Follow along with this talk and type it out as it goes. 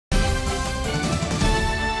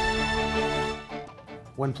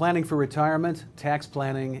When planning for retirement, tax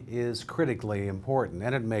planning is critically important,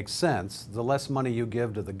 and it makes sense. The less money you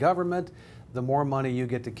give to the government, the more money you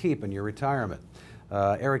get to keep in your retirement.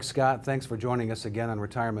 Eric Scott, thanks for joining us again on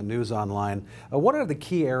Retirement News Online. What are the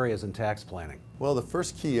key areas in tax planning? Well, the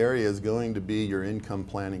first key area is going to be your income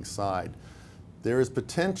planning side. There is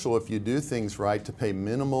potential, if you do things right, to pay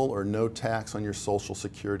minimal or no tax on your Social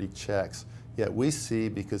Security checks. Yet we see,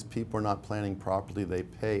 because people are not planning properly, they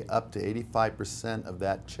pay up to 85% of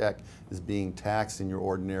that check is being taxed in your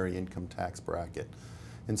ordinary income tax bracket.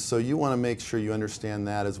 And so you want to make sure you understand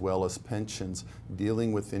that, as well as pensions,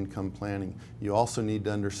 dealing with income planning. You also need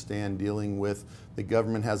to understand dealing with, the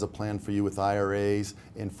government has a plan for you with IRAs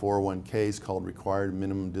and 401ks called required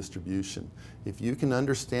minimum distribution. If you can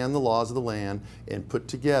understand the laws of the land and put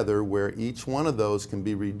together where each one of those can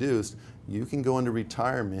be reduced, you can go into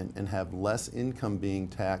retirement and have less income being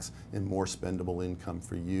taxed and more spendable income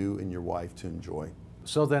for you and your wife to enjoy.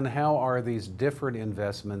 So then how are these different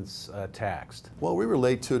investments taxed? Well, we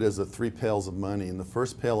relate to it as the three pails of money, and the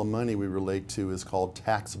first pail of money we relate to is called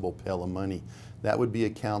taxable pail of money. That would be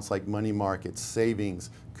accounts like money markets,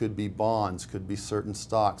 savings, could be bonds, could be certain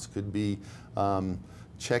stocks, could be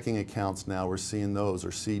checking accounts now, we're seeing those, or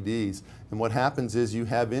CDs. And what happens is you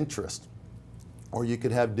have interest, or you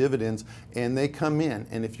could have dividends, and they come in.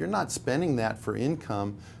 And if you're not spending that for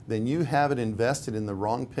income, then you have it invested in the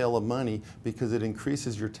wrong pail of money, because it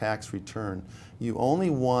increases your tax return. You only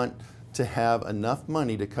want to have enough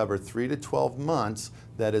money to cover 3 to 12 months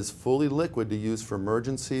that is fully liquid to use for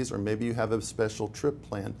emergencies, or maybe you have a special trip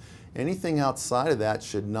plan. Anything outside of that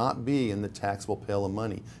should not be in the taxable pail of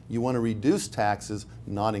money. You want to reduce taxes,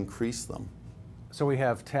 not increase them. So we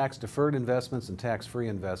have tax-deferred investments and tax-free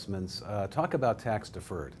investments. Talk about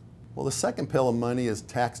tax-deferred. Well, the second pail of money is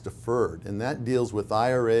tax-deferred, and that deals with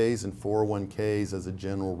IRAs and 401ks as a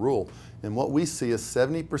general rule. And what we see is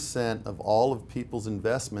 70% of all of people's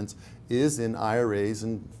investments is in IRAs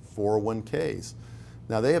and 401ks.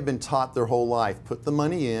 Now, they have been taught their whole life, put the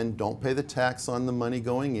money in, don't pay the tax on the money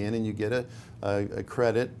going in, and you get a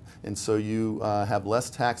credit, and so you have less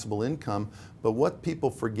taxable income. But what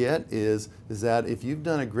people forget is that if you've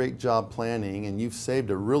done a great job planning and you've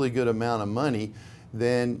saved a really good amount of money,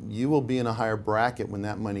 then you will be in a higher bracket when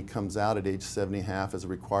that money comes out at age 70.5 as a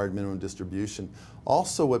required minimum distribution.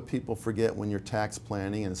 Also, what people forget when you're tax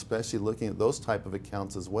planning, and especially looking at those type of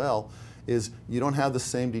accounts as well, is you don't have the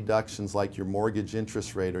same deductions like your mortgage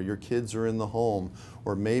interest rate, or your kids are in the home,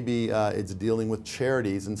 or maybe it's dealing with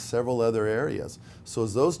charities and several other areas. So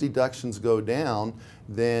as those deductions go down,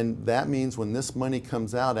 then that means when this money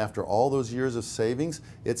comes out after all those years of savings,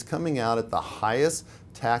 it's coming out at the highest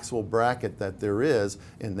taxable bracket that there is,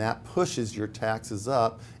 and that pushes your taxes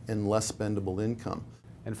up and less spendable income.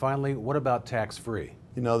 And finally, what about tax-free?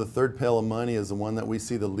 You know, the third pail of money is the one that we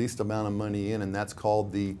see the least amount of money in, and that's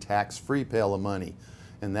called the tax-free pail of money.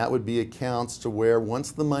 And that would be accounts to where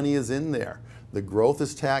once the money is in there, the growth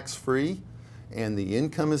is tax-free, and the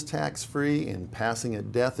income is tax-free, and passing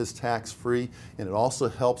at death is tax-free, and it also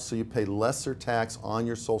helps so you pay lesser tax on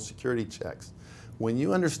your Social Security checks. When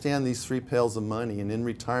you understand these three pails of money, and in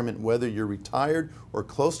retirement, whether you're retired or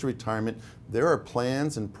close to retirement, there are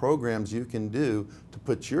plans and programs you can do to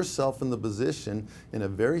put yourself in the position in a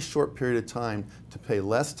very short period of time to pay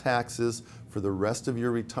less taxes for the rest of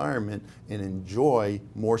your retirement and enjoy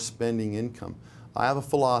more spending income. I have a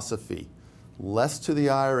philosophy: less to the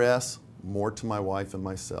IRS, more to my wife and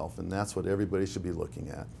myself, and that's what everybody should be looking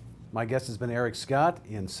at. My guest has been Eric Scott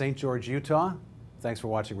in St. George, Utah. Thanks for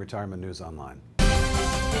watching Retirement News Online.